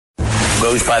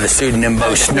Goes by the pseudonym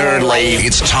Bo Snerdley.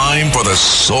 It's time for the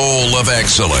Soul of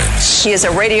Excellence. He is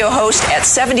a radio host at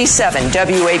 77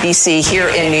 WABC here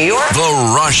in New York.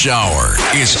 The Rush Hour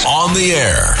is on the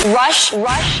air. Rush.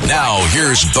 Now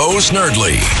here's Bo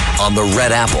Snerdley on the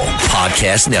Red Apple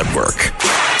Podcast Network.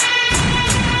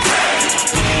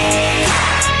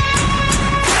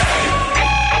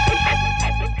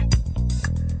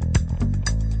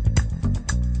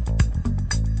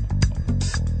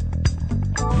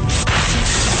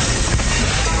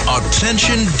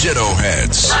 Attention Ditto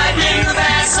Heads.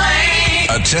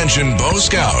 Attention Bo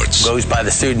Scouts. Goes by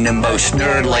the pseudonym Bo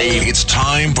Snerdley. It's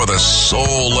time for the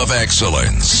Soul of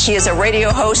Excellence. He is a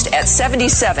radio host at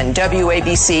 77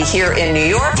 WABC here in New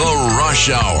York. The Rush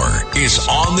Hour is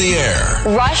on the air.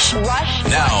 Rush.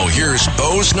 Now here's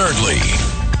Bo Snerdley.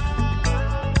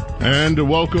 And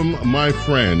welcome, my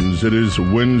friends. It is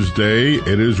Wednesday.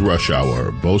 It is Rush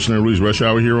Hour. Bo Snerdley's Rush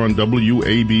Hour here on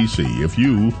WABC. If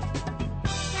you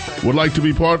would like to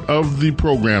be part of the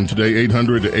program today,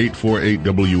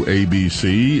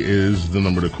 800-848-WABC is the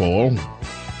number to call.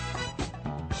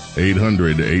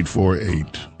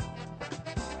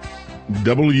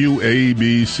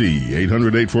 800-848-WABC.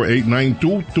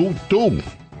 800-848-9222.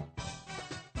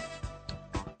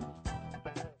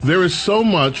 There is so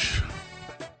much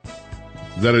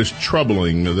that is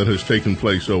troubling that has taken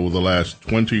place over the last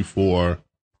 24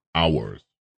 hours.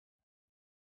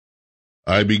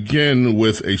 I begin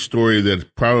with a story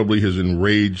that probably has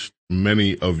enraged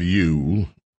many of you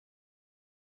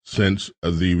since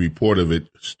the report of it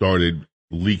started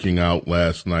leaking out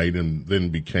last night and then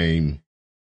became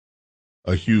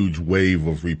a huge wave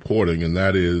of reporting, and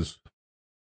that is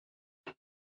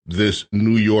this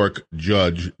New York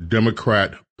judge,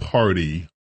 Democrat Party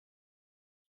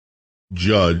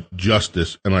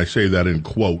justice, and I say that in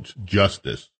quotes,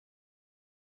 justice,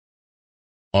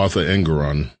 Arthur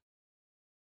Engoron,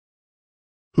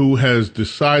 who has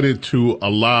decided to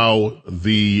allow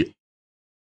the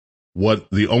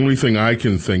only thing I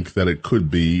can think that it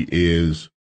could be is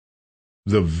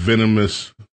the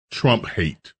venomous Trump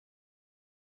hate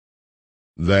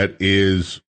that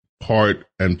is part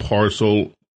and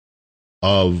parcel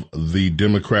of the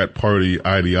Democrat Party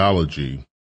ideology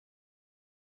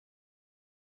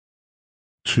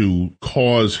to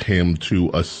cause him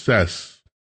to assess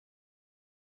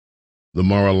the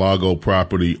Mar-a-Lago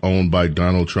property owned by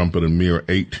Donald Trump at a mere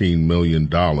 $18 million.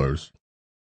 The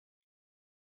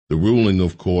ruling,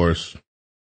 of course,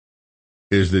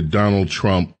 is that Donald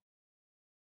Trump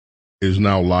is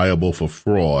now liable for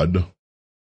fraud,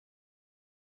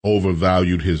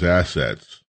 overvalued his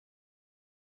assets.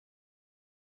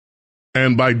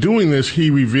 And by doing this, he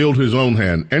revealed his own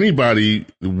hand. Anybody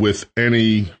with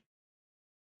a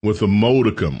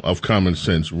modicum of common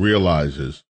sense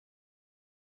realizes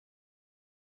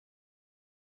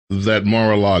that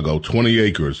Mar-a-Lago, 20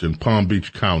 acres in Palm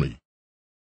Beach County,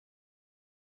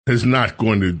 is not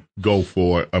going to go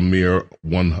for a mere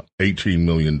 $18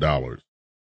 million. A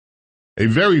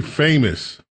very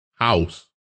famous house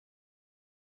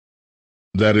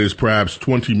that is perhaps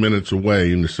 20 minutes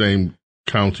away in the same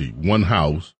county, one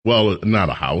house, well, not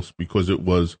a house because it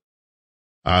was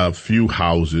a few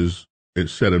houses,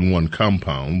 it's set in one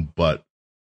compound, but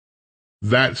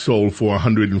that sold for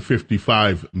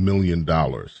 $155 million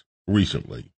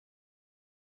recently.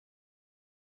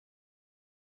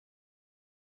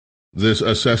 This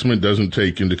assessment doesn't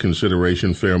take into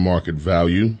consideration fair market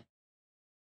value.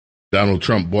 Donald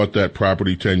Trump bought that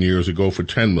property 10 years ago for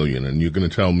 $10 million, and you're going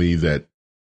to tell me that,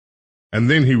 and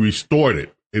then he restored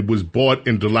it. It was bought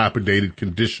in dilapidated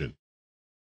condition.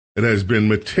 It has been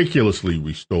meticulously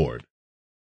restored.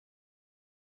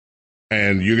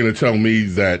 And you're going to tell me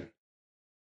that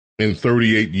in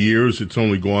 38 years, it's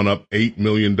only gone up $8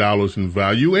 million in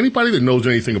value. Anybody that knows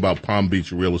anything about Palm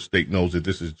Beach real estate knows that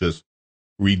this is just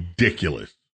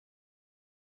ridiculous.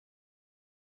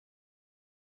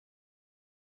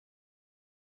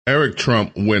 Eric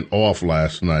Trump went off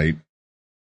last night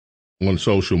on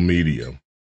social media.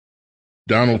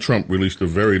 Donald Trump released a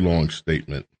very long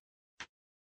statement.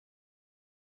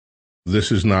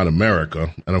 This is not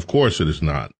America, and of course it is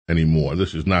not anymore.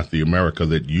 This is not the America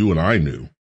that you and I knew.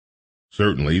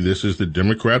 Certainly, this is the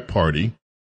Democrat Party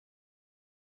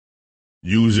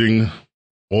using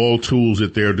all tools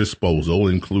at their disposal,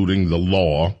 including the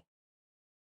law,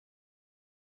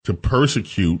 to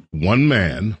persecute one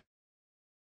man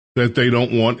that they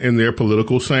don't want in their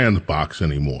political sandbox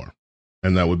anymore,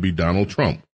 and that would be Donald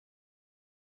Trump.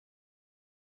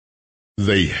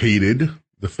 They hated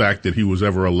the fact that he was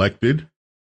ever elected.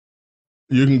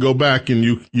 You can go back and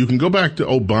you can go back to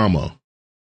Obama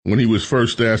when he was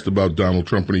first asked about Donald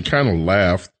Trump, and he kind of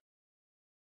laughed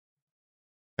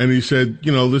And he said,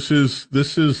 this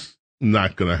is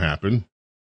not going to happen.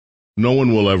 No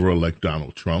one will ever elect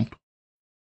Donald Trump.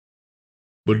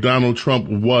 But Donald Trump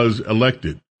was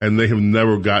elected, and they have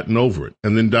never gotten over it.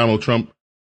 And then Donald Trump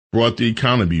brought the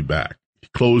economy back. He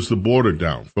closed the border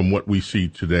down from what we see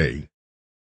today.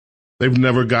 They've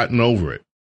never gotten over it.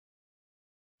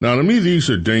 Now, to me, these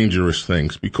are dangerous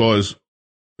things because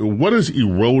what is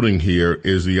eroding here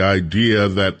is the idea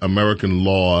that American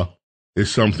law is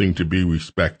something to be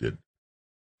respected.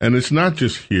 And it's not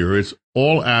just here, it's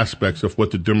all aspects of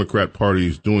what the Democrat Party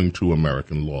is doing to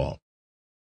American law.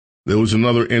 There was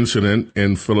another incident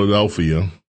in Philadelphia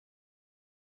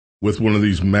with one of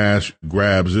these mass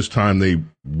grabs. This time they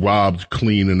robbed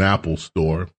clean an Apple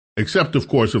store, except, of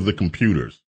course, of the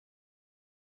computers.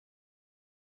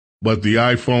 But the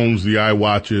iPhones, the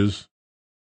iWatches,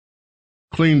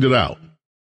 cleaned it out.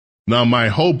 Now, my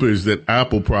hope is that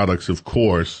Apple products, of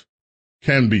course,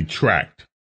 can be tracked.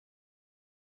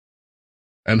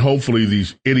 And hopefully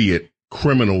these idiot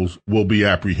criminals will be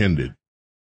apprehended.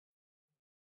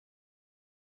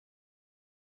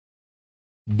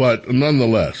 But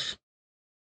nonetheless,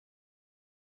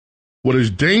 what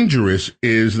is dangerous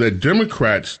is that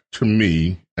Democrats, to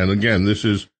me, and again,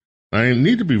 I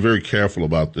need to be very careful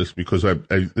about this because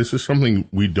this is something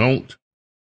we don't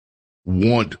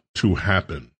want to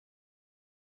happen.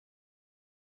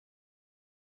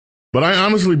 But I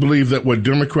honestly believe that what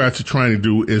Democrats are trying to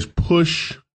do is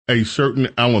push a certain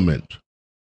element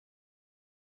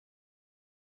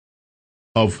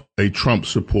of a Trump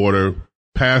supporter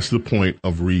past the point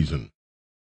of reason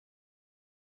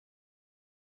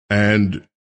and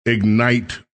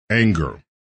ignite anger.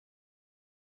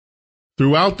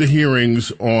 Throughout the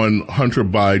hearings on Hunter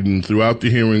Biden, throughout the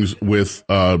hearings with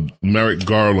Merrick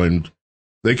Garland,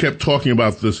 they kept talking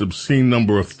about this obscene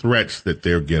number of threats that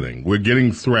they're getting. We're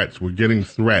getting threats. We're getting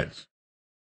threats.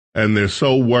 And they're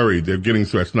so worried they're getting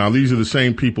threats. Now, these are the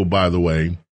same people, by the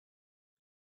way,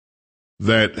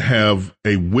 that have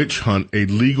a witch hunt, a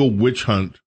legal witch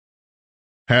hunt,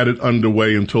 had it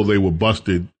underway until they were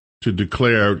busted to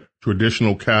declare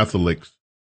traditional Catholics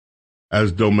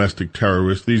as domestic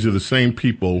terrorists. These are the same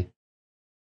people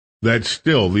that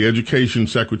still, the education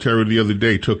secretary the other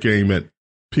day took aim at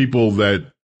people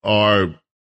that are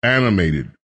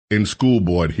animated in school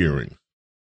board hearings.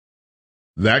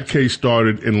 That case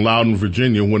started in Loudoun,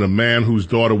 Virginia, when a man whose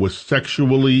daughter was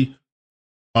sexually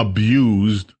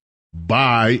abused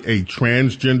by a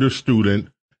transgender student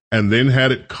and then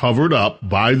had it covered up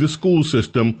by the school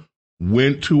system,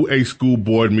 went to a school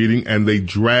board meeting and they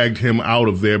dragged him out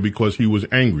of there because he was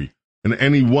angry. And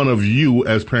any one of you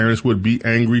as parents would be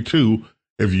angry too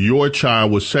if your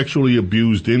child was sexually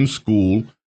abused in school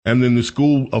and then the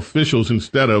school officials,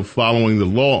 instead of following the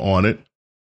law on it,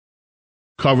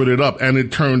 covered it up. And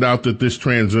it turned out that this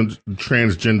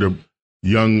transgender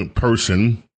young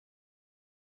person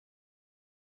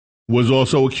was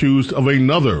also accused of in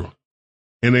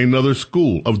another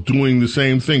school of doing the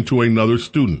same thing to another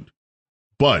student.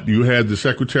 But you had the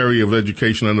Secretary of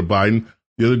Education under Biden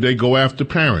the other day go after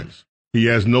parents. He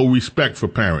has no respect for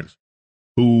parents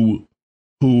who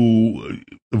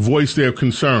voice their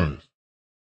concerns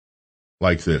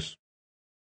like this.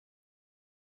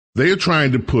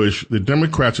 The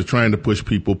Democrats are trying to push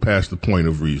people past the point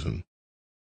of reason.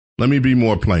 Let me be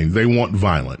more plain. They want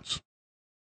violence.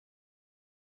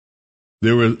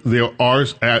 There are,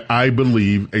 I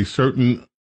believe, I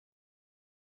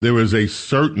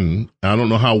don't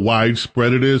know how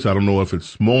widespread it is. I don't know if it's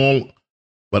small,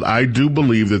 but I do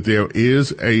believe that there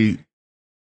is a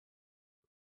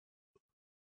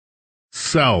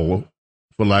cell,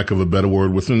 for lack of a better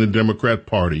word, within the Democrat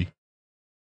Party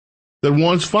that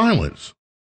wants violence.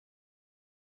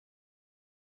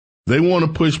 They want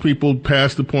to push people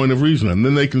past the point of reason. And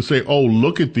then they can say, oh,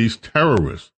 look at these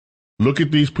terrorists. Look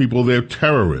at these people. They're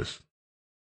terrorists.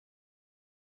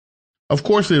 Of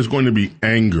course, there's going to be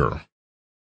anger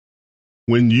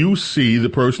when you see the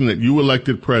person that you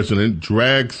elected president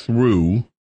drag through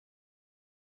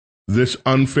this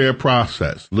unfair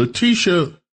process.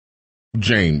 Letitia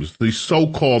James, the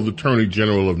so-called Attorney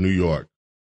General of New York,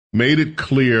 made it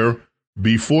clear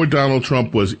before Donald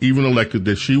Trump was even elected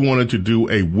that she wanted to do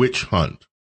a witch hunt,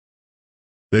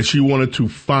 that she wanted to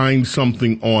find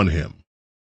something on him.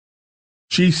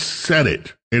 She said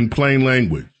it in plain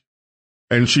language,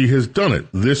 and she has done it.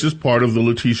 This is part of the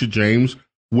Letitia James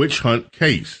witch hunt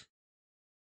case.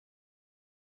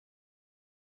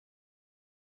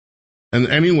 And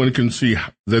anyone can see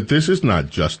that this is not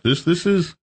justice. This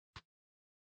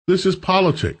is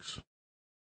politics.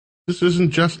 This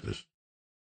isn't justice.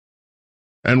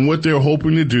 And what they're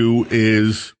hoping to do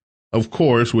is of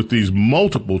course, with these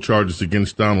multiple charges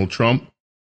against Donald Trump,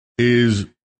 is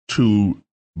to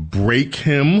break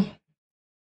him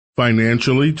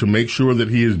financially, to make sure that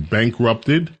he is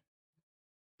bankrupted.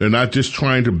 They're not just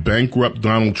trying to bankrupt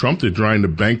Donald Trump. They're trying to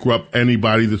bankrupt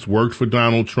anybody that's worked for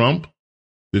Donald Trump.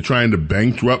 They're trying to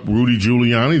bankrupt Rudy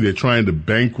Giuliani. They're trying to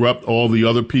bankrupt all the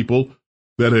other people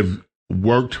that have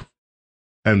worked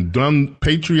and done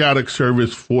patriotic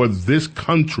service for this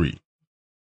country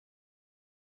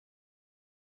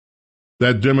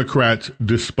that Democrats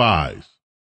despise.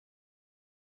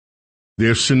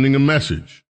 They're sending a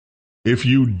message. If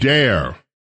you dare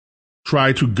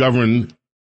try to govern,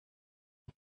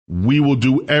 we will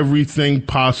do everything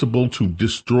possible to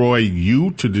destroy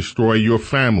you, to destroy your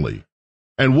family.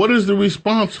 And what is the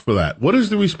response for that? What is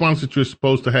the response that you're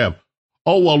supposed to have?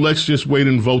 Oh, well, let's just wait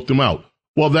and vote them out.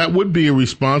 Well, that would be a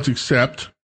response, except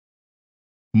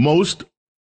most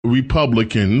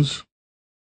Republicans,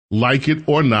 like it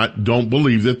or not, don't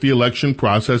believe that the election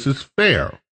process is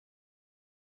fair.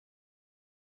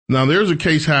 Now, there's a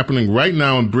case happening right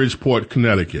now in Bridgeport,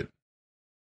 Connecticut.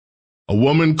 A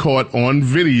woman caught on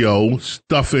video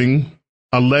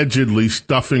allegedly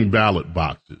stuffing ballot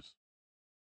boxes.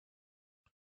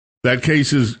 That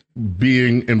case is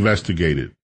being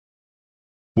investigated.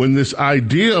 When this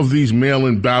idea of these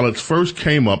mail-in ballots first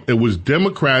came up, it was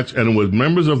Democrats and it was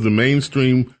members of the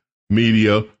mainstream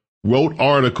media wrote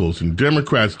articles, and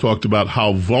Democrats talked about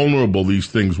how vulnerable these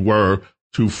things were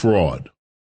to fraud.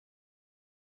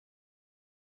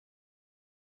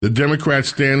 The Democrats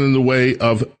stand in the way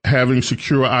of having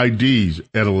secure IDs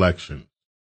at elections.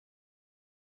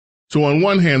 So on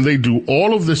one hand, they do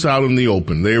all of this out in the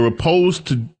open. They are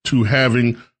opposed to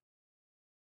having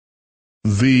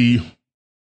the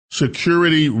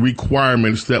security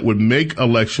requirements that would make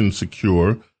elections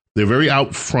secure. They're very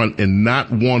out front in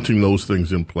not wanting those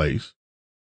things in place.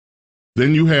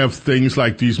 Then you have things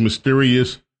like these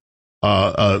mysterious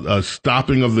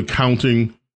stopping of the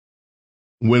counting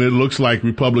when it looks like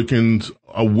Republicans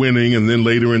are winning, and then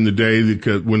later in the day,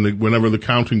 whenever the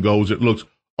counting goes, it looks,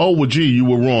 oh, well, gee, you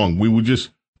were wrong. The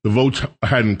votes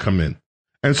hadn't come in.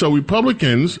 And so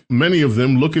Republicans, many of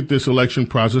them, look at this election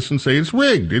process and say it's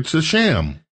rigged. It's a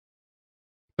sham.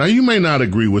 Now, you may not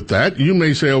agree with that. You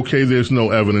may say, okay, there's no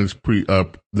evidence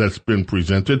that's been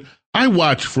presented. I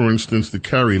watched, for instance, the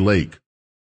Kari Lake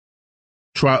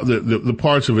trial, the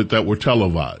parts of it that were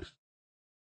televised.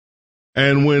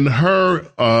 And when her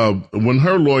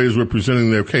lawyers were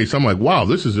presenting their case, I'm like, wow,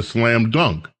 this is a slam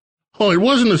dunk. Oh, it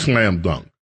wasn't a slam dunk.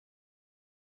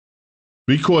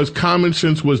 Because common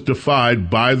sense was defied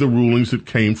by the rulings that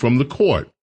came from the court.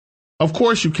 Of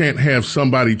course, you can't have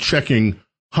somebody checking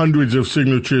hundreds of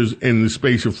signatures in the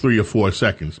space of 3 or 4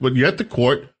 seconds. But yet the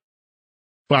court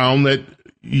found that,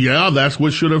 yeah, that's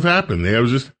what should have happened.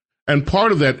 And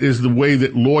part of that is the way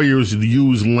that lawyers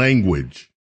use language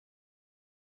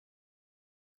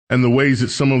and the ways that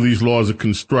some of these laws are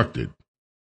constructed.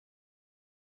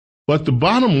 But the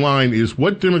bottom line is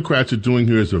what Democrats are doing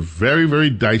here is a very, very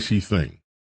dicey thing.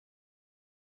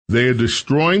 They are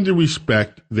destroying the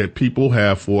respect that people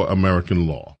have for American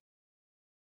law.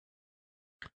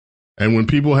 And when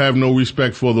people have no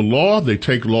respect for the law, they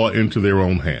take law into their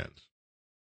own hands.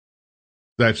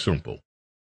 That's simple.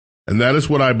 And that is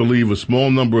what I believe a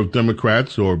small number of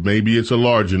Democrats, or maybe it's a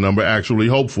larger number, actually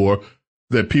hope for,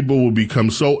 that people will become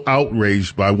so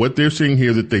outraged by what they're seeing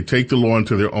here that they take the law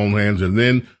into their own hands, and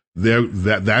then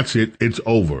that's it. It's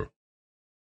over.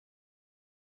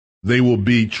 They will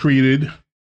be treated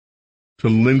to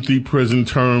lengthy prison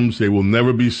terms. They will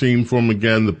never be seen from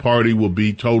again. The party will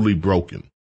be totally broken.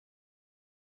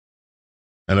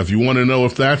 And if you want to know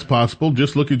if that's possible,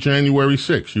 just look at January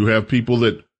 6th. You have people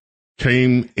that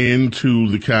came into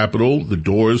the Capitol, the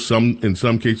doors, in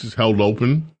some cases held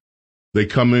open. They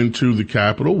come into the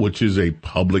Capitol, which is a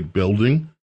public building.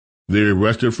 They're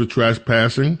arrested for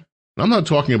trespassing. I'm not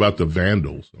talking about the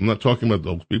vandals. I'm not talking about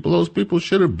those people. Those people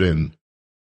should have been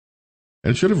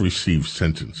and should have received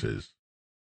sentences.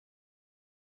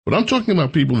 But I'm talking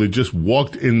about people that just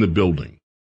walked in the building.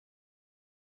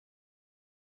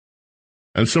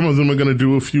 And some of them are going to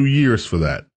do a few years for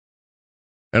that.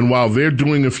 And while they're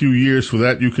doing a few years for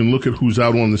that, you can look at who's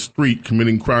out on the street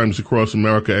committing crimes across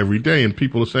America every day, and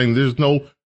people are saying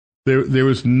there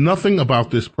is nothing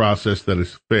about this process that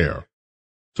is fair.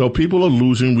 So people are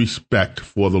losing respect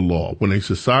for the law. When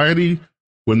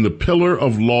the pillar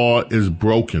of law is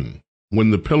broken,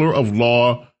 when the pillar of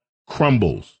law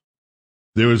crumbles,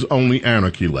 there is only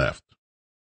anarchy left.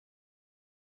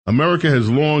 America has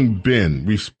long been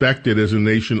respected as a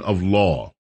nation of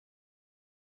law.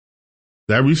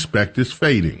 That respect is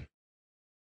fading.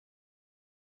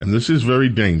 And this is very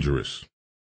dangerous.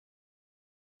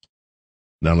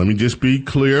 Now, let me just be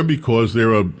clear, because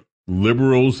there are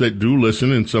liberals that do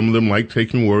listen, and some of them like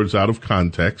taking words out of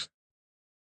context.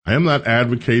 I am not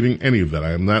advocating any of that.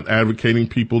 I am not advocating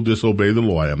people disobey the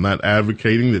law. I am not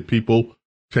advocating that people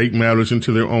take matters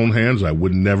into their own hands. I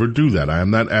would never do that. I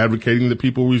am not advocating that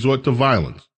people resort to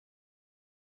violence.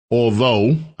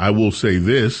 Although, I will say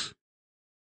this,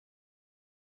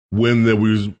 when there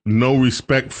was no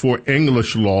respect for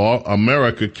English law,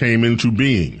 America came into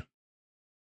being.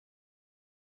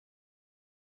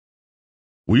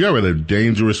 We are at a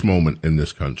dangerous moment in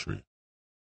this country.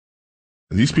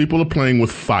 And these people are playing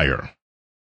with fire.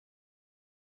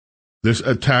 This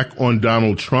attack on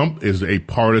Donald Trump is a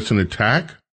partisan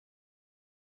attack.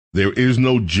 There is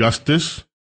no justice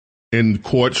in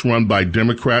courts run by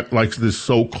Democrats, like this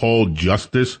so-called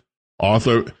justice,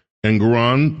 Arthur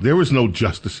Engoron. There is no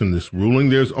justice in this ruling.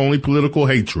 There's only political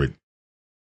hatred.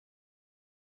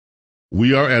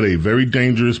 We are at a very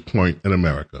dangerous point in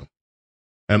America.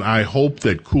 And I hope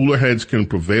that cooler heads can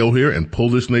prevail here and pull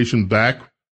this nation back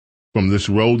from this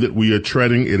road that we are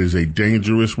treading. It is a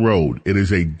dangerous road. It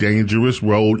is a dangerous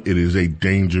road. It is a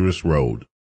dangerous road.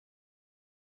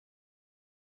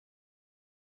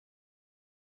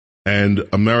 And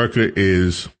America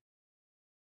is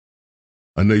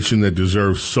a nation that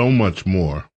deserves so much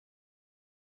more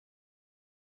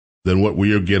than what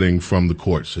we are getting from the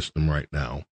court system right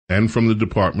now, and from the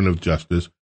Department of Justice,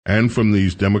 and from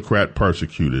these Democrat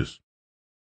persecutors.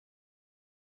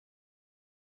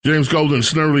 James Golden,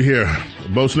 Snerdly here.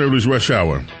 Bo Snerdly's Rush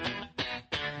Hour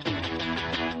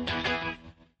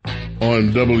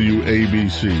on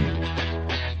WABC.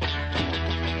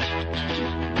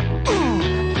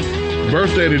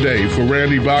 Birthday today for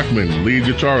Randy Bachman, lead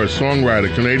guitarist,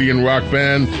 songwriter, Canadian rock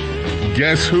band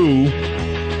Guess Who,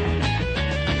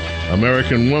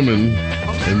 American woman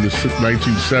in the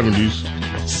 1970s.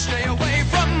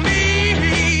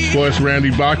 Of course,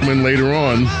 Randy Bachman later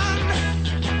on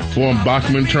formed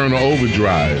Bachman Turner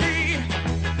Overdrive.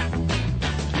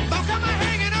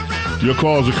 Your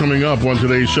calls are coming up on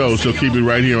today's show, so keep it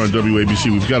right here on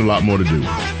WABC. We've got a lot more to do.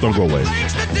 Don't go away.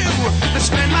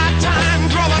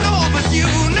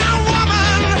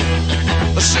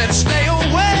 Said stay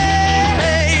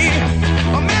away,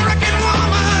 American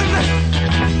woman,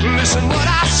 listen what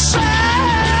I say.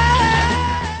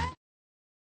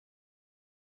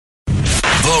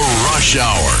 The Rush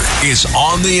Hour is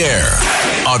on the air.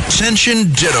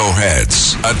 Attention Ditto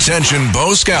Heads. Attention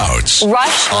Bo Scouts.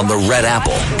 Rush on the Red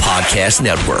Apple Podcast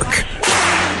Network.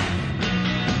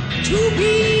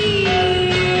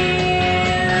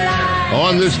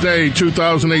 On this day,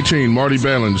 2018, Marty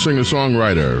Balin,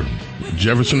 singer-songwriter,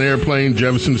 Jefferson Airplane,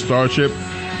 Jefferson Starship,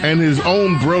 and his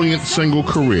own brilliant single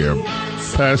career,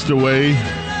 passed away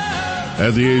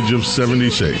at the age of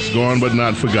 76. Gone but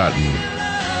not forgotten.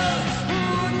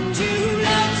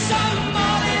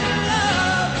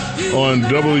 On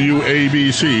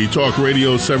WABC, Talk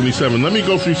Radio 77. Let me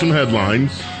go through some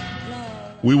headlines.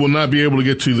 We will not be able to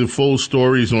get to the full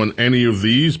stories on any of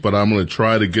these, but I'm going to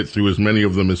try to get through as many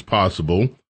of them as possible.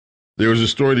 There is a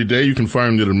story today you can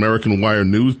find at American Wire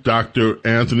News, Dr.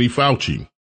 Anthony Fauci.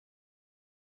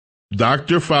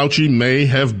 Dr. Fauci may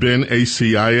have been a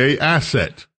CIA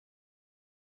asset,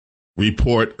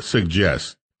 report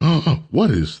suggests. What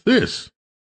is this?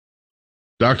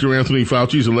 Dr. Anthony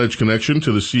Fauci's alleged connection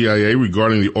to the CIA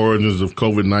regarding the origins of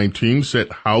COVID-19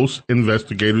 set House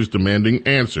investigators demanding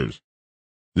answers,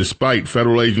 despite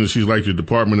federal agencies like the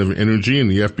Department of Energy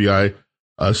and the FBI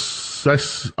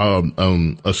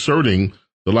asserting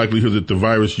the likelihood that the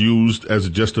virus used as a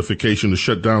justification to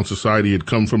shut down society had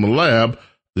come from a lab.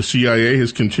 The CIA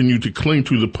has continued to cling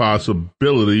to the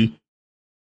possibility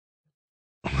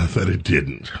that it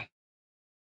didn't.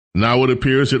 Now it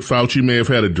appears that Fauci may have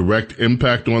had a direct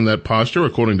impact on that posture,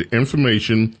 according to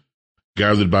information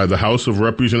gathered by the House of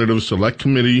Representatives Select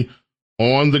Committee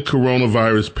on the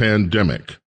Coronavirus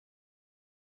Pandemic.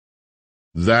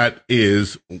 That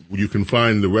is, you can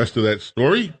find the rest of that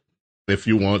story if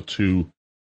you want to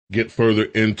get further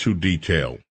into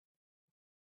detail.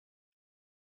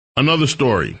 Another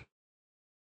story.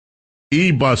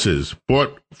 E-buses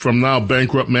bought from now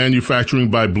bankrupt manufacturing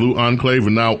by Blue Enclave are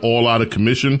now all out of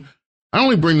commission. I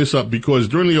only bring this up because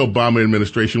during the Obama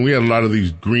administration, we had a lot of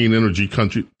these green energy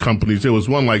companies. There was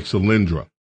one like Solyndra,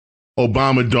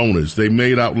 Obama donors. They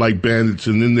made out like bandits,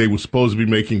 and then they were supposed to be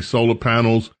making solar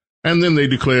panels. And then they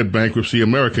declared bankruptcy.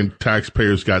 American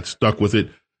taxpayers got stuck with it.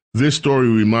 This story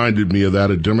reminded me of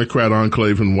that. A Democrat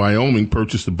enclave in Wyoming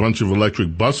purchased a bunch of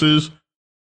electric buses.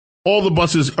 All the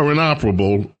buses are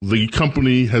inoperable. The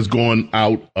company has gone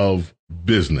out of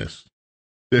business.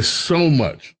 There's so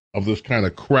much of this kind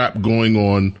of crap going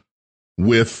on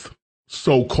with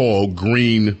so-called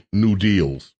Green New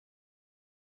Deals.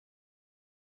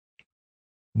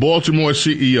 Baltimore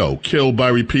CEO killed by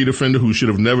repeat offender who should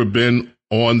have never been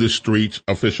on the streets,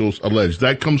 officials allege.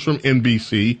 That comes from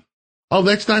NBC. Oh,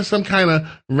 that's not some kind of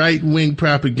right-wing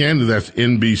propaganda. That's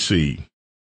NBC.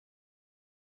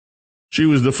 She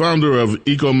was the founder of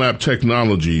EcoMap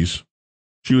Technologies.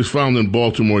 She was found in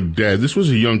Baltimore dead. This was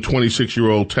a young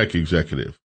 26-year-old tech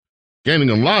executive, gaining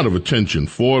a lot of attention.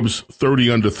 Forbes 30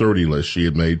 under 30 list she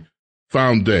had made,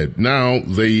 found dead. Now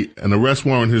an arrest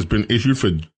warrant has been issued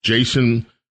for Jason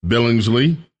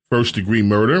Billingsley, first-degree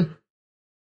murder.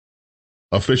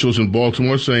 Officials in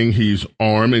Baltimore saying he's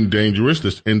armed and dangerous.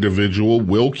 This individual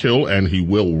will kill and he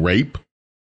will rape.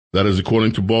 That is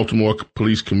according to Baltimore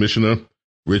Police Commissioner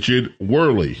Richard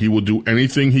Worley. He will do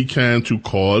anything he can to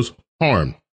cause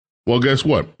harm. Well, guess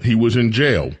what? He was in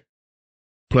jail.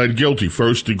 Pled guilty,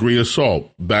 first-degree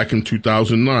assault back in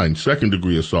 2009,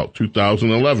 second-degree assault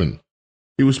 2011.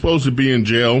 He was supposed to be in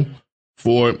jail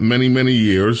for many, many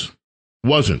years.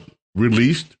 Wasn't.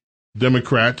 Released.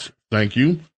 Democrats, thank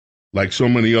you. Like so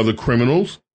many other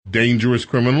criminals, dangerous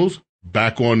criminals,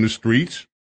 back on the streets.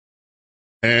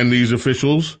 And these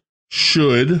officials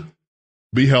should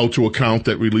be held to account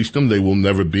that released them. They will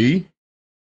never be.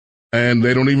 And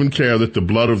they don't even care that the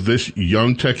blood of this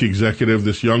young tech executive,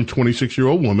 this young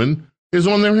 26-year-old woman, is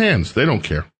on their hands. They don't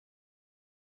care.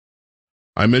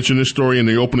 I mentioned this story in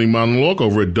the opening monologue.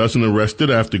 Over a dozen arrested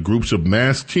after groups of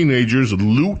masked teenagers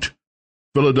loot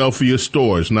Philadelphia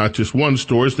stores. Not just one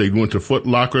stores. They went to Foot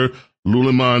Locker,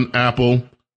 Lululemon, Apple,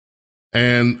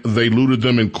 and they looted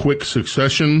them in quick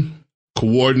succession.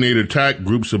 Coordinated attack,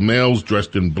 groups of males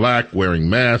dressed in black, wearing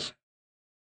masks.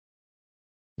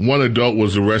 One adult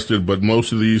was arrested, but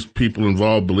most of these people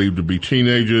involved believed to be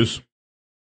teenagers.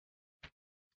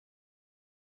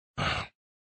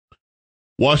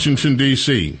 Washington,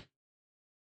 D.C.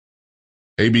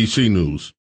 ABC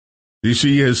News.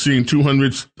 D.C. has seen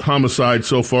 200 homicides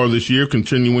so far this year,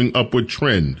 continuing upward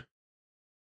trend.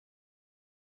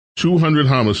 200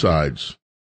 homicides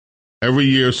every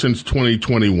year since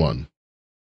 2021.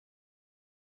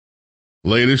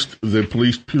 Latest, the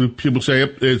police people say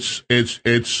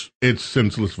it's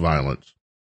senseless violence.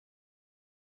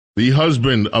 The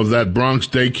husband of that Bronx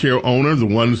daycare owner, the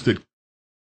ones that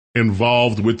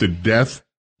involved with the death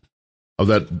of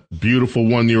that beautiful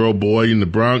 1-year-old boy in the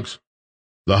Bronx,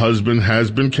 the husband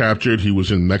has been captured. He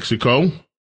was in Mexico,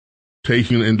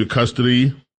 taken into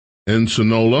custody in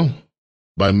Sonora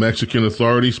by Mexican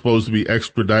authorities, supposed to be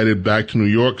extradited back to New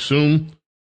York soon.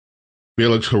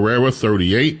 Felix Herrera,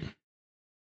 38.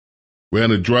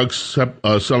 Ran a drug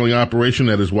selling operation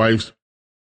at his wife's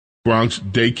Bronx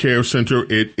daycare center,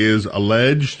 it is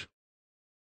alleged.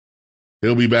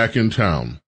 He'll be back in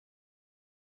town.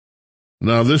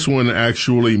 Now, this one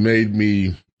actually made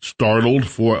me startled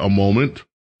for a moment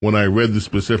when I read the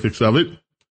specifics of it.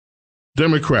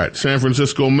 Democrat, San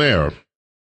Francisco mayor,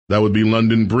 that would be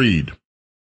London Breed.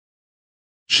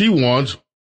 She wants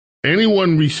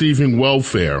anyone receiving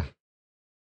welfare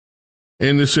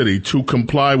in the city to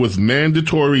comply with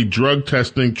mandatory drug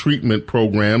testing treatment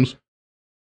programs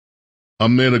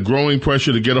amid a growing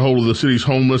pressure to get a hold of the city's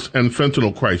homeless and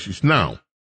fentanyl crisis. Now,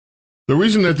 the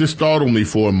reason that this startled me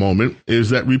for a moment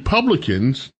is that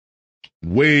Republicans,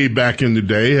 way back in the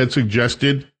day, had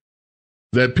suggested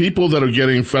that people that are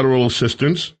getting federal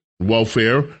assistance,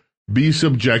 welfare, be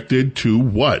subjected to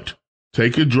what?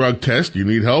 Take a drug test, you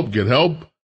need help, get help,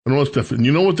 and all that stuff. And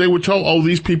you know what they were told? Oh,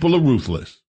 these people are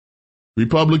ruthless.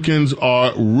 Republicans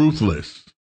are ruthless.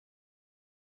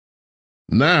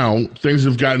 Now, things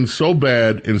have gotten so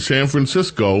bad in San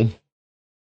Francisco,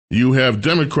 you have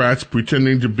Democrats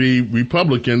pretending to be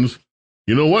Republicans.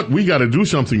 You know what? We got to do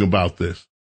something about this.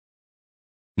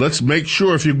 Let's make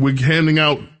sure if we're handing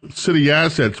out city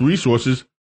assets, resources,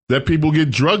 that people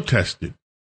get drug tested.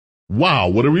 Wow,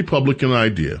 what a Republican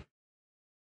idea.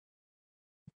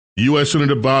 U.S.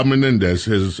 Senator Bob Menendez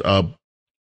has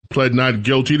pled not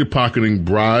guilty to pocketing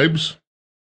bribes.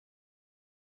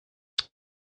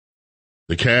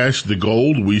 The cash, the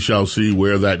gold, we shall see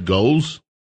where that goes.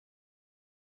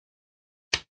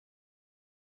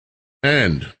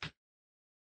 And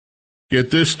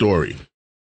get this story.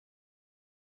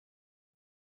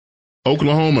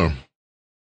 Oklahoma.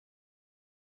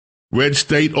 Red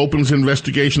State opens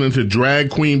investigation into drag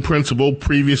queen principal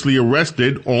previously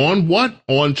arrested on what?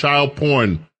 On child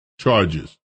porn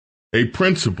charges. A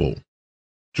principal,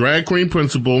 drag queen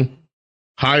principal,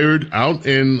 hired out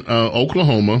in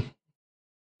Oklahoma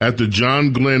at the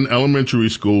John Glenn Elementary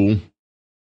School,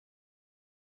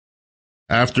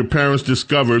 after parents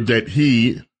discovered that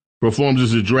he performs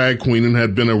as a drag queen and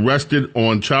had been arrested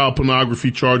on child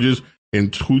pornography charges in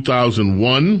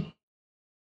 2001.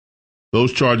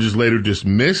 Those charges later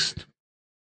dismissed.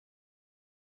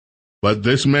 But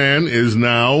this man is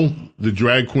now the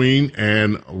drag queen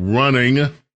and running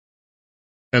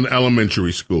an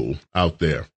elementary school out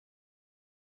there.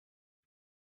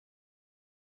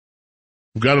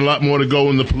 We've got a lot more to go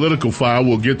in the political file.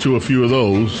 We'll get to a few of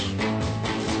those.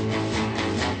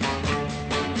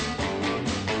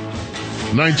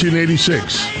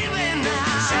 1986.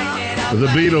 The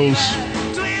Beatles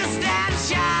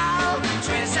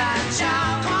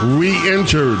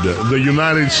re-entered the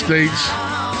United States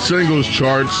singles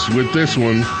charts with this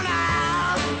one.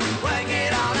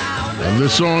 And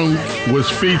this song was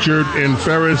featured in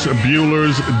Ferris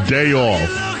Bueller's Day Off.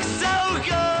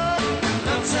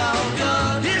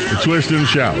 The Twist and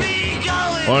Shout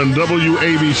on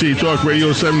WABC Talk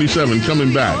Radio 77,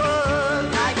 coming back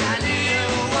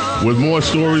with more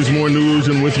stories, more news,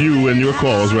 and with you and your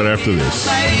calls right after this.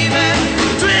 Twist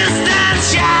and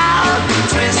shout,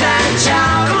 twist and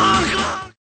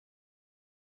shout.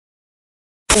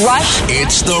 Rush.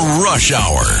 It's the Rush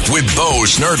Hour with Bo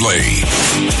Snerdley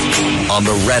On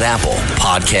the Red Apple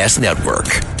Podcast Network.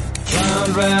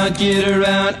 Round, round, get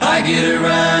around, I get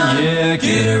around, yeah,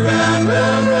 get around,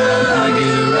 round, round, I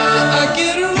get around, I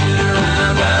get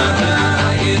around, round, round,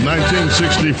 I get around.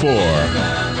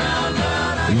 1964.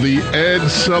 The Ed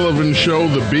Sullivan Show,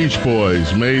 the Beach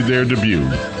Boys, made their debut.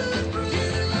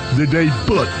 The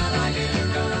debut,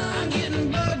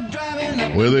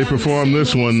 where they performed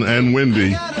this one and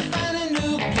Wendy.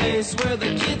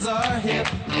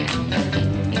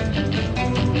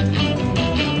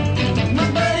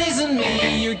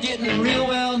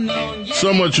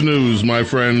 So much news, my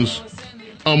friends.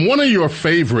 One of your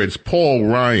favorites, Paul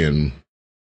Ryan,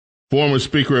 former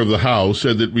Speaker of the House,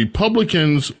 said that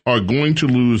Republicans are going to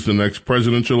lose the next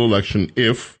presidential election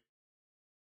if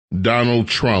Donald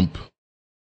Trump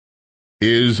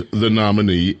is the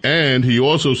nominee. And he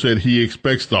also said he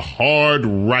expects the hard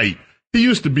right. He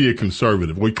used to be a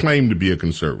conservative, or he claimed to be a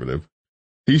conservative.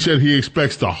 He said he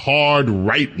expects the hard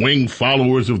right-wing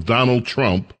followers of Donald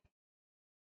Trump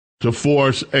to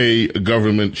force a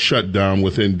government shutdown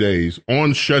within days.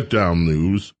 On shutdown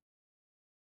news,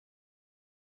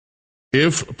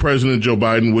 if President Joe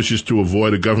Biden wishes to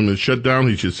avoid a government shutdown,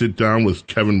 he should sit down with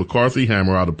Kevin McCarthy,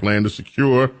 hammer out a plan to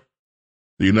secure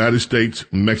the United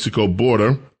States-Mexico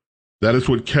border. That is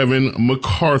what Kevin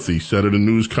McCarthy said at a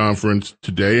news conference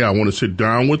today. I want to sit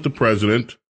down with the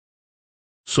president,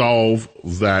 solve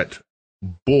that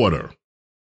border.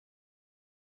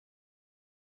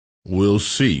 We'll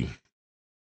see.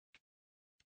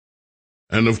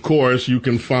 And of course, you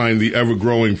can find the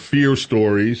ever-growing fear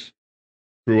stories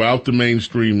throughout the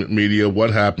mainstream media.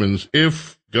 What happens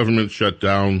if government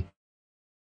shutdown?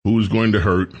 Who's going to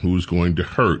hurt? Who's going to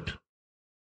hurt?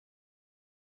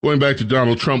 Going back to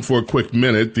Donald Trump for a quick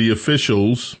minute, the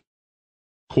officials,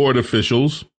 court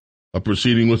officials, are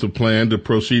proceeding with a plan to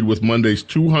proceed with Monday's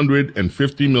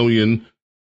 $250 million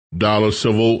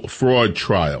civil fraud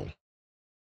trial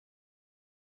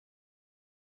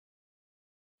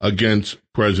against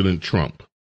President Trump.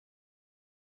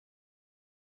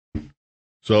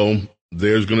 So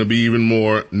there's going to be even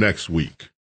more next week.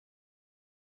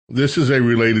 This is a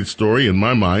related story in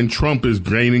my mind. Trump is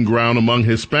gaining ground among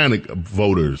Hispanic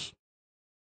voters.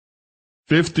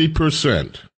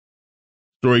 50%.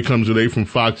 Story comes today from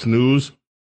Fox News.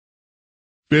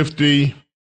 50%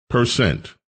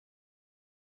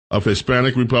 of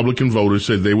Hispanic Republican voters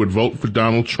said they would vote for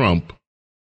Donald Trump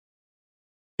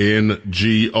in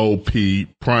GOP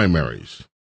primaries.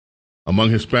 Among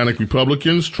Hispanic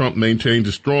Republicans, Trump maintains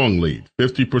a strong lead,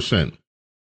 50%.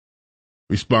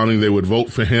 Responding they would vote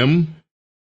for him.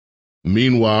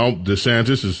 Meanwhile,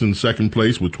 DeSantis is in second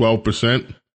place with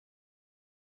 12%.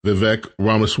 Vivek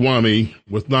Ramaswamy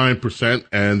with 9%,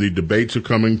 and the debates are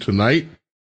coming tonight.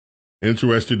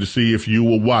 Interested to see if you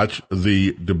will watch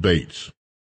the debates.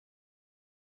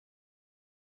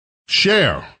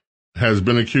 Cher has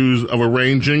been accused of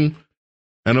arranging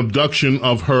an abduction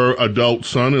of her adult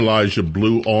son, Elijah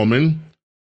Blue Allman,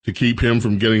 to keep him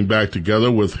from getting back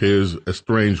together with his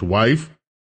estranged wife.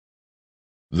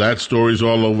 That story's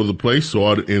all over the place.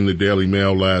 Saw it in the Daily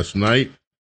Mail last night.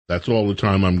 That's all the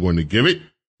time I'm going to give it,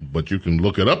 but you can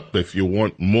look it up if you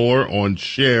want more on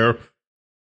Cher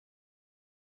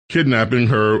kidnapping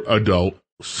her adult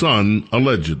son,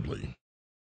 allegedly.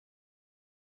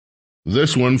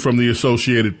 This one from the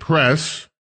Associated Press.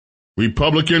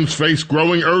 Republicans face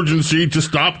growing urgency to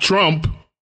stop Trump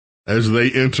as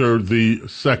they enter the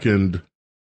second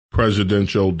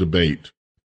presidential debate.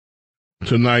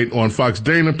 tonight on Fox.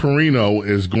 Dana Perino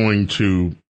is going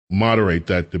to moderate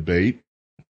that debate.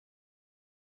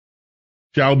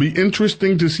 Shall be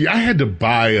interesting to see. I had to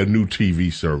buy a new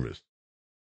TV service.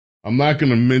 I'm not going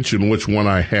to mention which one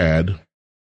I had.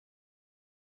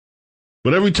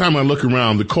 But every time I look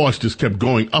around, the cost just kept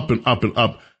going up and up and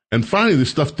up. And finally, this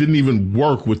stuff didn't even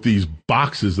work with these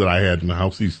boxes that I had in the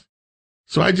house.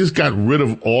 So I just got rid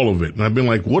of all of it. And I've been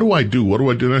like, what do I do? What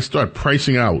do I do? And I start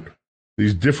pricing out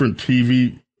these different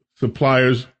TV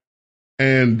suppliers.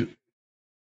 And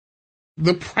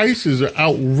the prices are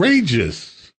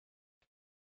outrageous.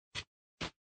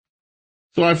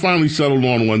 So I finally settled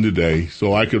on one today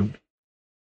so I could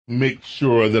make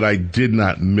sure that I did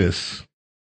not miss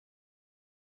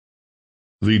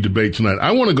the debate tonight.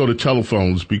 I want to go to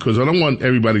telephones because I don't want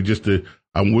everybody just to,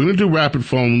 we're going to do rapid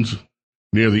phones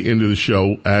near the end of the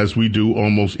show, as we do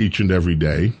almost each and every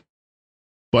day.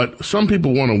 But some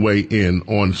people want to weigh in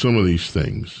on some of these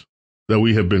things that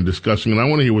we have been discussing, and I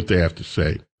want to hear what they have to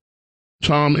say.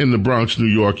 Tom in the Bronx, New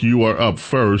York, you are up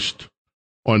first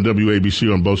on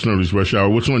WABC on Bo Snerdly's Rush Hour.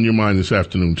 What's on your mind this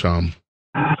afternoon, Tom?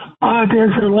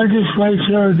 There's a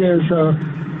legislature, there's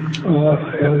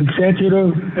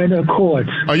executive, and the courts.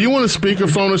 Are you on a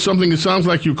speakerphone or something? It sounds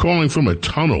like you're calling from a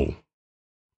tunnel.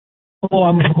 Oh,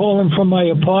 I'm calling from my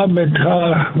apartment.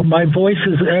 My voice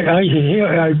is,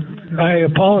 I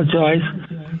apologize.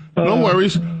 No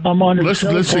worries. I'm on a let's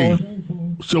see.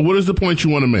 So what is the point you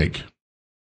want to make?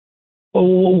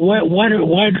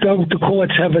 Why don't the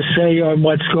courts have a say on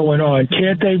what's going on?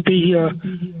 Can't they be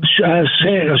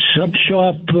some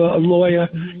sharp lawyer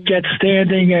get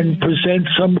standing and present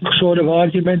some sort of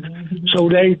argument so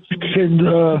they can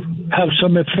have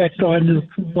some effect on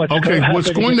what's going to happen?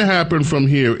 What's going to happen from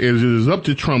here is it is up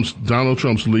to Donald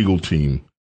Trump's legal team,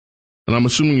 and I'm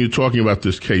assuming you're talking about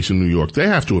this case in New York. They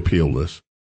have to appeal this.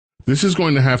 This is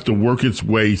going to have to work its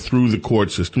way through the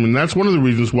court system, and that's one of the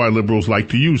reasons why liberals like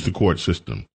to use the court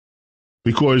system.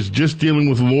 Because just dealing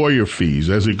with lawyer fees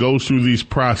as it goes through these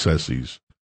processes,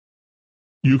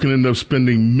 you can end up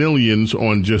spending millions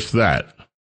on just that.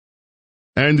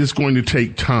 And it's going to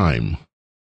take time.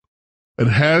 It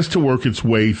has to work its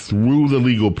way through the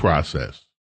legal process.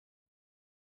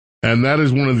 And that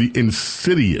is one of the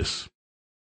insidious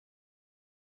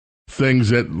things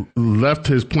that left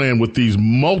his plan with these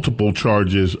multiple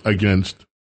charges against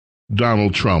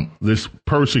Donald Trump, this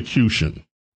persecution,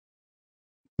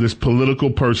 this political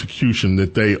persecution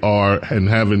that they are and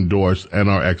have endorsed and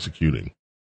are executing.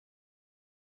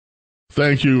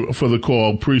 Thank you for the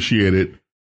call. Appreciate it.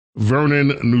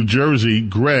 Vernon, New Jersey.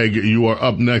 Greg, you are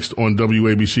up next on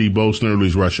WABC, Bo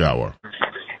Snerdly's Rush Hour.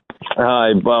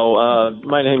 Hi, Bo.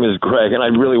 My name is Greg, and I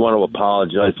really want to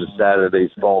apologize for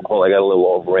Saturday's phone call. I got a little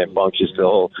over rambunctious. The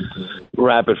whole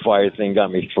rapid-fire thing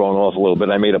got me thrown off a little bit.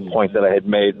 I made a point that I had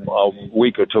made a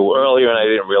week or two earlier, and I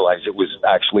didn't realize it was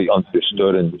actually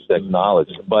understood and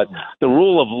acknowledged. But the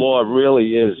rule of law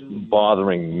really is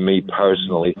bothering me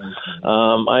personally.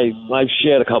 I've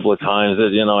shared a couple of times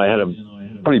that, I had a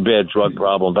pretty bad drug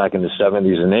problem back in the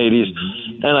 70s and 80s,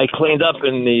 and I cleaned up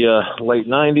in the late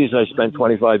 90s. I spent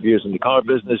 25 years in the car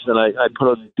business, and I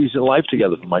put a decent life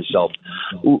together for myself.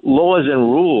 Laws and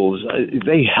rules,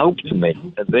 they helped me.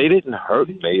 They didn't hurt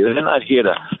me. They're not here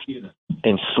to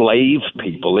enslave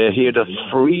people. They're here to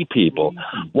free people.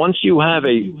 Once you have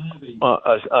a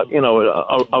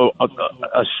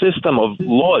system of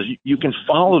laws, you can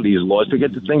follow these laws to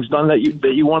get the things done that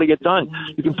you want to get done.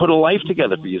 You can put a life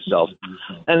together for yourself,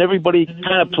 and everybody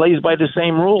kind of plays by the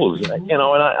same rules. And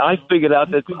I figured out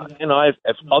that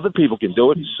if other people can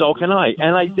do it, so can I,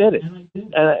 and I did it,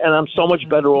 and I'm so much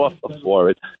better off for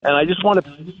it. And I just want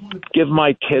to give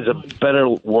my kids a better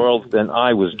world than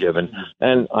I was given.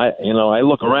 And I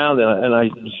look around and I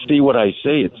see what I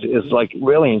see. It's like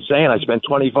really insane. I spent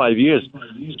 25 years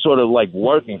sort of like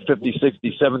working 50,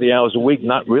 60, 70 hours a week,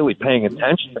 not really paying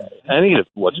attention to any of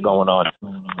what's going on.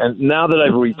 And now that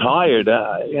I've retired,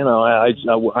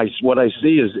 what I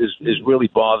see is really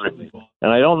bothering me.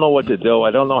 And I don't know what to do.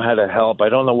 I don't know how to help. I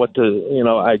don't know what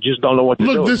to, I just don't know what to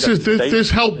do. Look,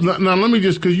 this help. Now, let me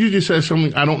just, because you just said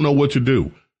something, I don't know what to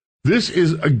do. This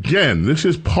is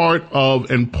part of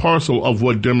and parcel of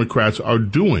what Democrats are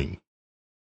doing.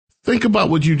 Think about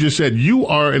what you just said. You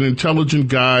are an intelligent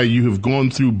guy. You have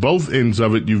gone through both ends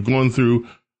of it. You've gone through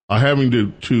having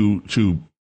to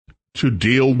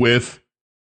deal with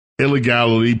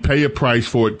illegality, pay a price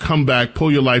for it, come back,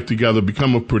 pull your life together,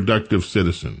 become a productive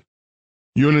citizen.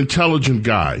 You're an intelligent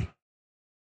guy.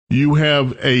 You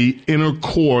have an inner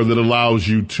core that allows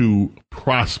you to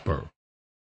prosper.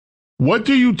 What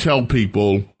do you tell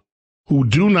people who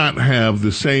do not have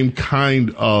the same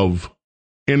kind of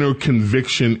inner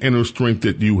conviction, inner strength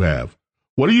that you have?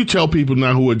 What do you tell people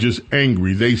now who are just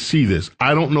angry? They see this.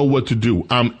 I don't know what to do.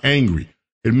 I'm angry.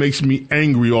 It makes me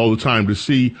angry all the time to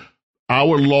see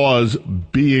our laws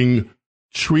being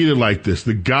treated like this.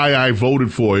 The guy I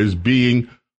voted for is being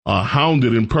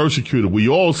hounded and persecuted. We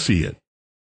all see it.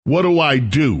 What do I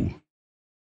do?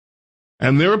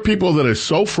 And there are people that are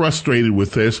so frustrated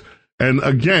with this. And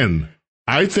again,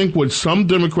 I think what some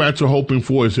Democrats are hoping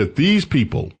for is that these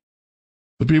people,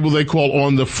 the people they call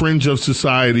on the fringe of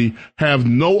society, have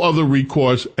no other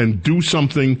recourse and do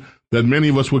something that many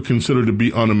of us would consider to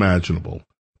be unimaginable.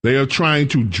 They are trying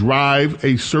to drive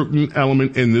a certain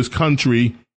element in this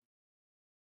country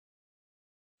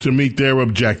to meet their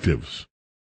objectives.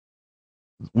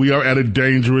 We are at a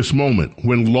dangerous moment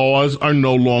when laws are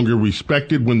no longer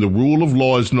respected, when the rule of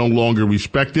law is no longer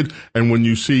respected, and when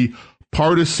you see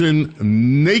partisan,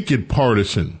 naked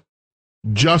partisan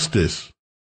justice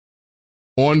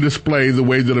on display the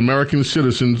way that American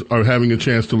citizens are having a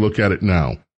chance to look at it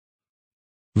now.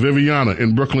 Viviana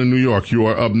in Brooklyn, New York, you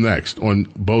are up next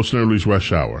on Bo Snerdley's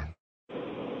Rush Hour.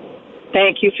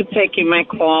 Thank you for taking my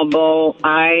call, Bo.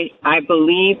 I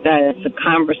believe that the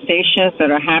conversations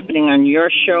that are happening on your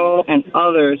show and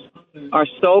others are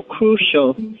so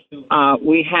crucial.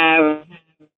 We have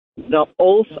the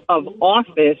oath of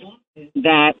office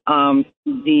that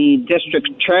the district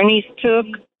attorneys took,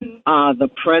 the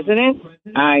president.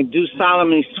 I do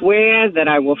solemnly swear that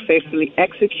I will faithfully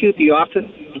execute the office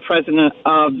of the President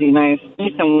of the United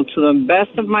States and will, to the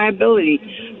best of my ability,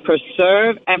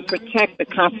 preserve and protect the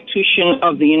Constitution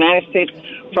of the United States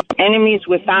from enemies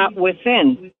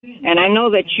within. And I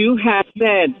know that you have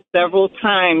said several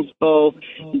times, Bo,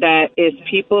 that it's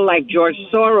people like George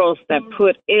Soros that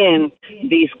put in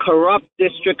these corrupt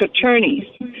district attorneys.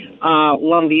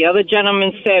 When the other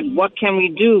gentleman said, what can we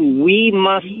do? We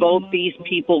must vote these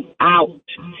people out.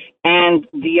 And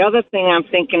the other thing I'm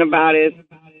thinking about is,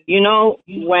 you know,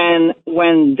 when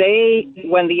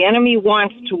the enemy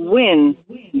wants to win,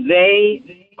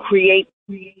 they create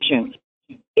tension.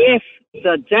 If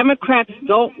the Democrats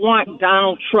don't want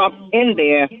Donald Trump in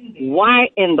there, why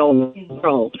in the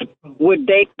world would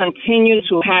they continue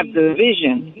to have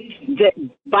division?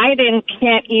 Biden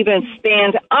can't even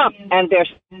stand up, and they're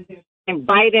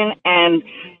Biden and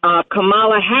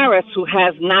Kamala Harris, who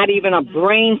has not even a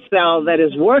brain cell that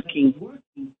is working.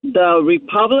 The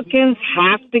Republicans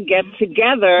have to get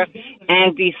together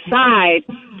and decide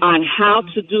on how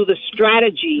to do the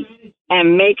strategy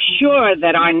and make sure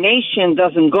that our nation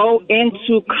doesn't go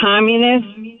into communist,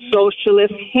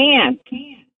 socialist hands.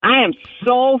 I am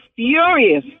so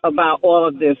furious about all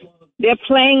of this. They're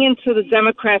playing into the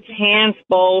Democrats' hands,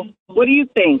 Bo. What do you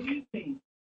think?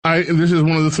 This is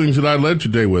one of the things that I led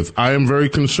today with. I am very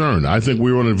concerned. I think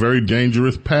we're on a very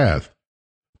dangerous path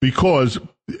because,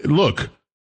 look,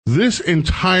 this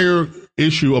entire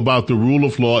issue about the rule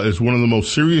of law is one of the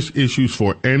most serious issues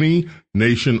for any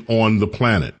nation on the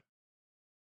planet.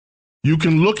 You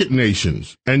can look at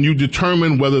nations and you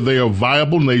determine whether they are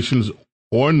viable nations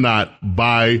or not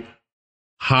by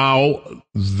how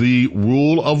the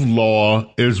rule of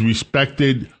law is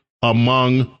respected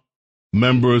among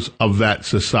members of that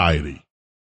society.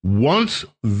 Once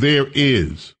there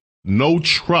is no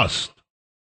trust,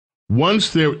 once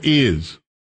there is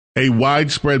a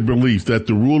widespread belief that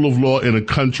the rule of law in a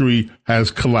country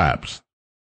has collapsed,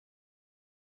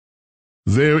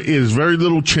 there is very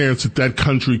little chance that that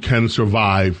country can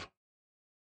survive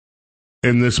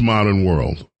in this modern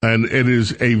world. And it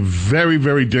is a very,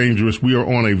 very dangerous, we are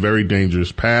on a very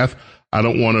dangerous path. I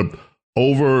don't want to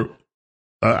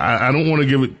I don't want to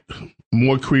give it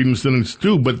more credence than it's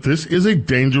due, but this is a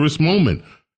dangerous moment.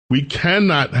 We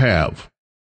cannot have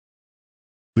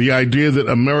the idea that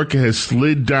America has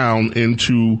slid down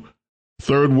into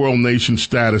third world nation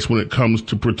status when it comes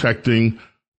to protecting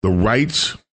the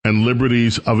rights and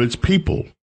liberties of its people.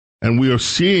 And we are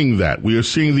seeing that. We are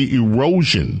seeing the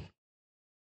erosion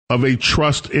of a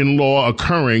trust in law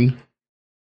occurring,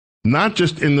 not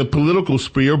just in the political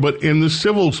sphere, but in the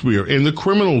civil sphere, in the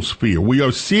criminal sphere. We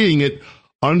are seeing it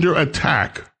under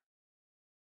attack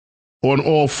on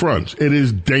all fronts. It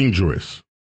is dangerous.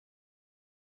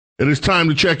 It is time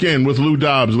to check in with Lou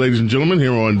Dobbs, ladies and gentlemen,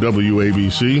 here on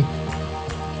WABC.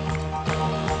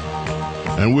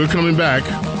 And we're coming back.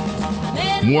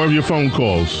 More of your phone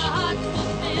calls.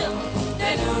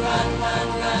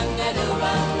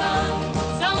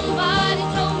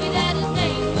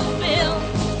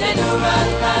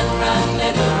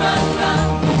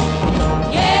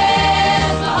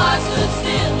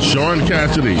 Sean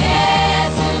Cassidy.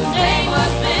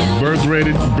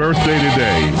 birthday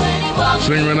today.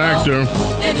 Singer and actor,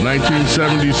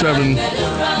 1977.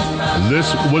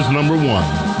 This was number one.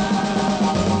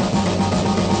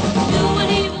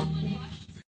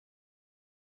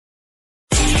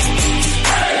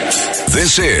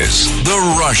 This is The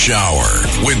Rush Hour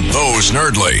with Bo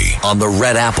Snerdley on the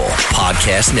Red Apple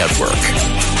Podcast Network.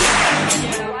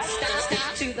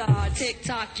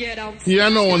 Yeah, I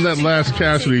know on that last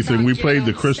Cassidy thing, we played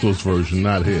the Crystals version,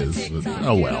 not his. But,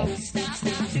 oh, well.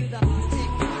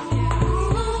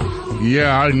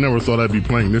 Yeah, I never thought I'd be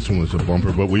playing this one as a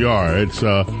bumper, but we are. It's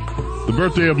the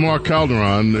birthday of Mark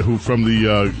Calderon, who from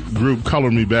the group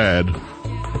Color Me Bad.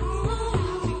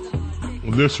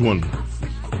 This one.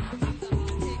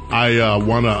 I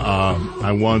want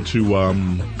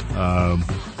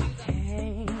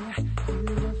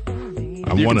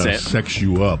to sex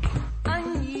you up.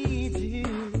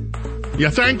 Yeah,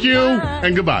 thank you,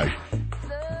 and goodbye.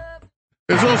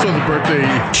 It's also the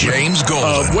birthday. James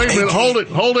Golden. Wait a minute, hold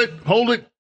it.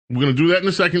 We're going to do that in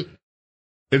a second.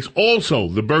 It's also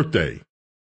the birthday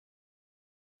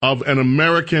of an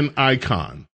American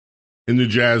icon in the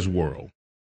jazz world.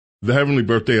 The heavenly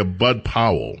birthday of Bud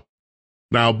Powell.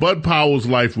 Now, Bud Powell's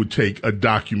life would take a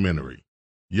documentary.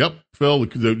 Yep, Phil,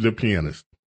 the pianist.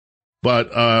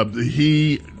 But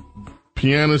he,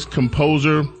 pianist,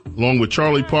 composer, along with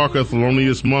Charlie Parker,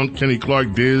 Thelonious Monk, Kenny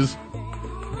Clark, Diz,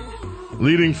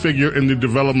 leading figure in the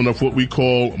development of what we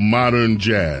call modern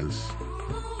jazz.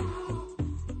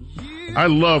 I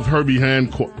love Herbie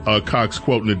Hancock's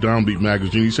quote in the Downbeat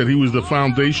magazine. He said he was the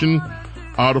foundation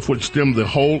out of which stemmed the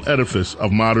whole edifice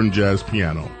of modern jazz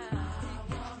piano.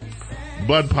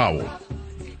 Bud Powell.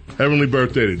 Heavenly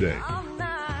birthday today.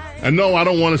 And no, I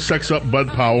don't want to sex up Bud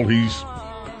Powell.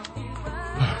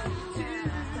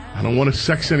 I don't want to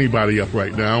sex anybody up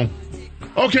right now.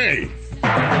 Okay.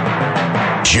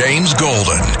 James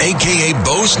Golden, a.k.a.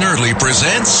 Bo Snerdley,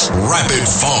 presents Rapid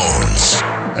Phones.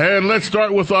 And let's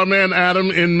start with our man Adam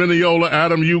in Mineola.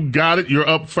 Adam, you got it. You're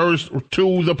up first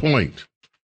to the point.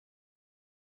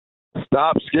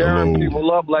 Stop scaring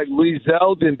people up like Lee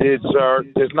Zeldin did, sir.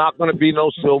 There's not going to be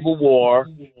no civil war,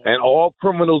 and all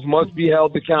criminals must be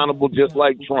held accountable just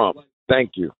like Trump.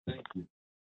 Thank you.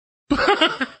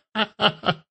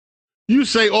 You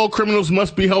say all criminals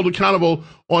must be held accountable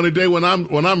on a day when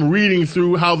I'm reading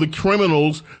through how the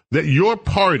criminals that your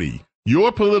party,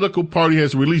 your political party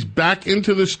has released back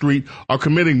into the street are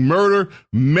committing murder,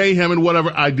 mayhem, and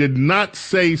whatever. I did not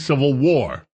say civil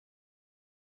war.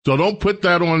 So don't put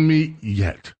that on me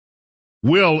yet.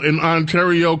 Will, in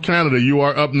Ontario, Canada, you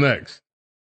are up next.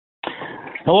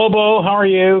 Hello, Bo. How are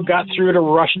you? Got through to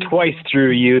rush twice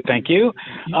through you. Thank you.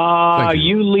 Thank you.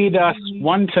 You lead us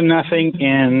 1-0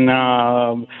 in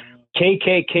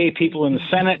KKK people in the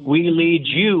Senate. We lead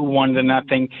you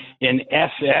 1-0 in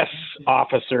SS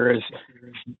officers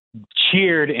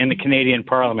cheered in the Canadian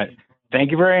Parliament.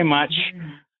 Thank you very much.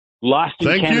 Lost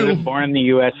in Canada, born in the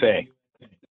USA.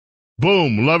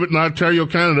 Boom. Love it in Ontario,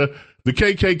 Canada. The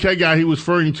KKK guy he was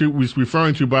referring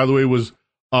to, by the way, was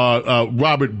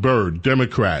Robert Byrd,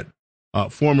 Democrat,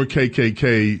 former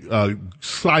KKK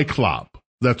Cyclop.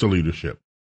 That's a leadership.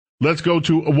 Let's go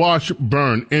to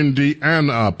Washburn,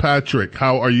 Indiana. Patrick,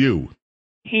 how are you?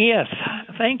 Yes,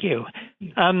 thank you.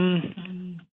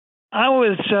 I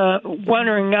was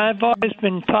wondering, I've always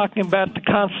been talking about the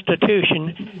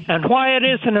Constitution and why it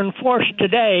isn't enforced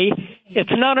today. It's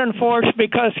not enforced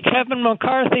because Kevin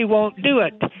McCarthy won't do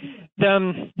it.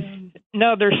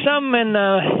 Now, there's some in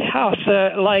the House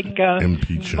like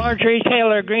Marjorie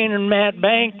Taylor Greene and Matt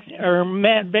Gaetz.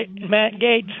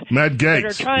 That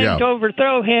are trying to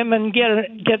overthrow him and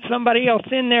get somebody else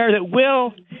in there that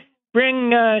will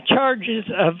bring charges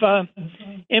of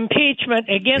impeachment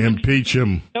against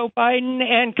Joe Biden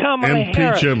and Kamala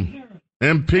Harris.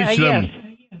 Impeach them. Yes.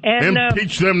 And,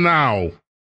 impeach them now.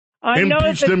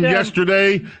 Impeach them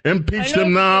yesterday. Impeach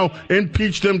them now.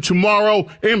 Impeach them tomorrow.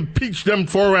 Impeach them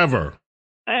forever.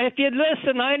 If you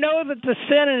listen, I know that the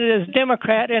Senate is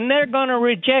Democrat, and they're going to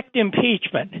reject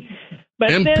impeachment. But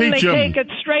then they take it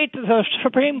straight to the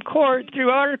Supreme Court through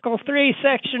Article 3,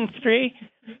 Section 3,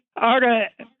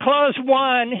 Clause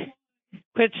 1,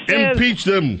 which says... Impeach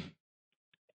them.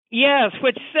 Yes,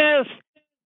 which says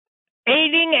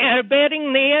aiding and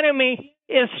abetting the enemy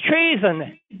is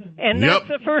treason. And that's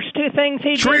the first two things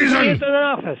he did when he was in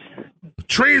office.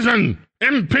 Treason!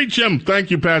 Impeach him!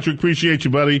 Thank you, Patrick. Appreciate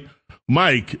you, buddy.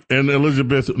 Mike in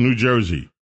Elizabeth, New Jersey.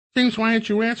 James, why aren't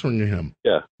you answering him?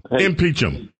 Yeah. Hey, impeach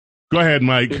him. Go ahead,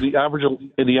 Mike. In the average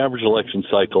election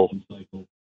cycle,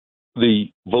 the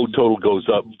vote total goes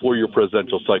up, 4-year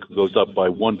presidential cycle goes up by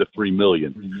 1 to 3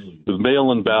 million. With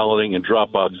mail-in balloting and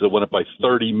drop boxes, it went up by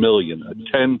 30 million, a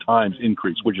 10 times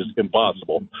increase, which is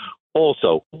impossible.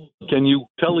 Also, can you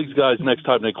tell these guys next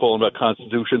time they call them about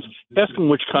constitutions, ask them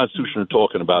which constitution they're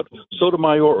talking about,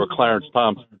 Sotomayor or Clarence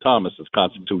Thomas's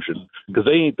constitution, because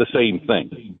they ain't the same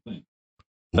thing.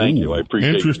 Thank you. I appreciate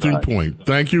it. Interesting point.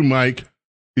 Thank you, Mike.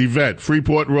 Yvette,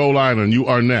 Freeport, Rhode Island, you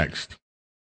are next.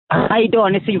 How you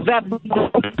doing? It's Yvette.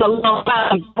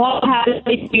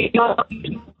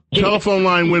 Telephone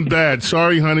line went bad.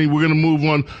 Sorry, honey. We're going to move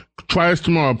on. Try us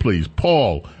tomorrow, please.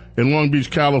 Paul in Long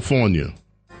Beach, California.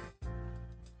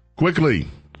 Quickly.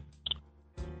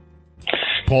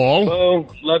 Paul? Hello.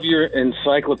 Love your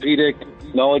encyclopedic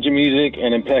knowledge of music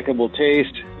and impeccable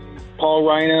taste. Paul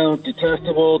Rhino,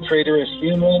 detestable, traitorous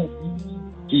human.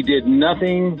 He did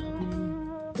nothing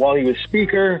while he was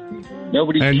speaker.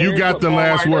 Nobody And you cares got what the Paul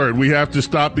last Rhino- word. We have to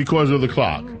stop because of the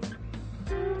clock.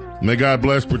 May God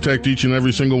bless, protect each and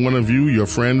every single one of you, your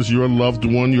friends, your loved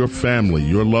one, your family,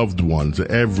 your loved ones.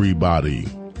 Everybody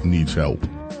needs help.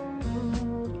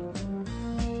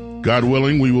 God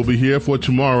willing, we will be here for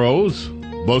tomorrow's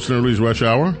Boasting and Lee's Rush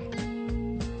Hour.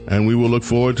 And we will look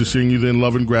forward to seeing you then.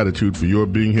 Love and gratitude for your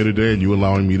being here today and you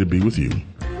allowing me to be with you.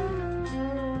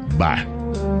 Bye.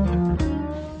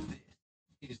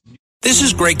 This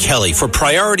is Greg Kelly for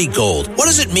Priority Gold. What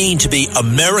does it mean to be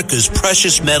America's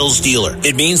precious metals dealer?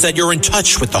 It means that you're in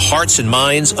touch with the hearts and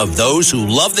minds of those who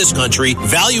love this country,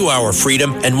 value our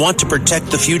freedom, and want to protect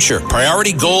the future.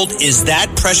 Priority Gold is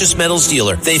that precious metals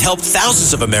dealer. They've helped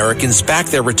thousands of Americans back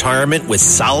their retirement with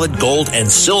solid gold and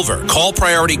silver. Call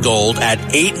Priority Gold at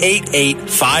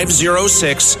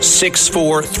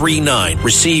 888-506-6439.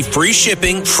 Receive free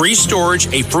shipping, free storage,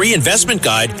 a free investment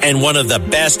guide, and one of the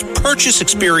best purchase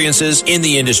experiences in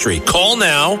the industry. Call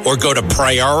now or go to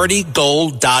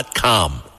PriorityGold.com.